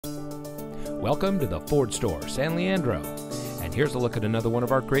Welcome to the Ford Store, San Leandro. And here's a look at another one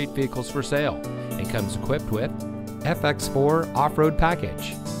of our great vehicles for sale. It comes equipped with FX4 off-road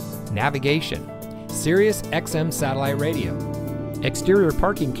package, navigation, Sirius XM satellite radio, exterior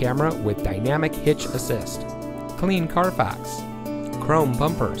parking camera with dynamic hitch assist, clean Carfax, chrome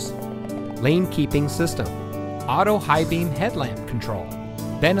bumpers, lane keeping system, auto high beam headlamp control,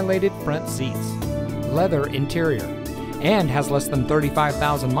 ventilated front seats, leather interior, and has less than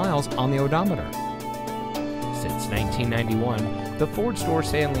 35,000 miles on the odometer. Since 1991, the Ford Store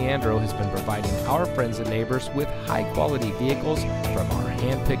San Leandro has been providing our friends and neighbors with high-quality vehicles from our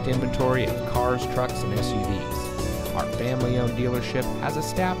hand-picked inventory of cars, trucks, and SUVs. Our family-owned dealership has a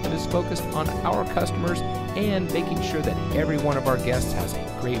staff that is focused on our customers and making sure that every one of our guests has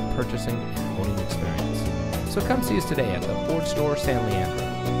a great purchasing and owning experience. So come see us today at the Ford Store San Leandro.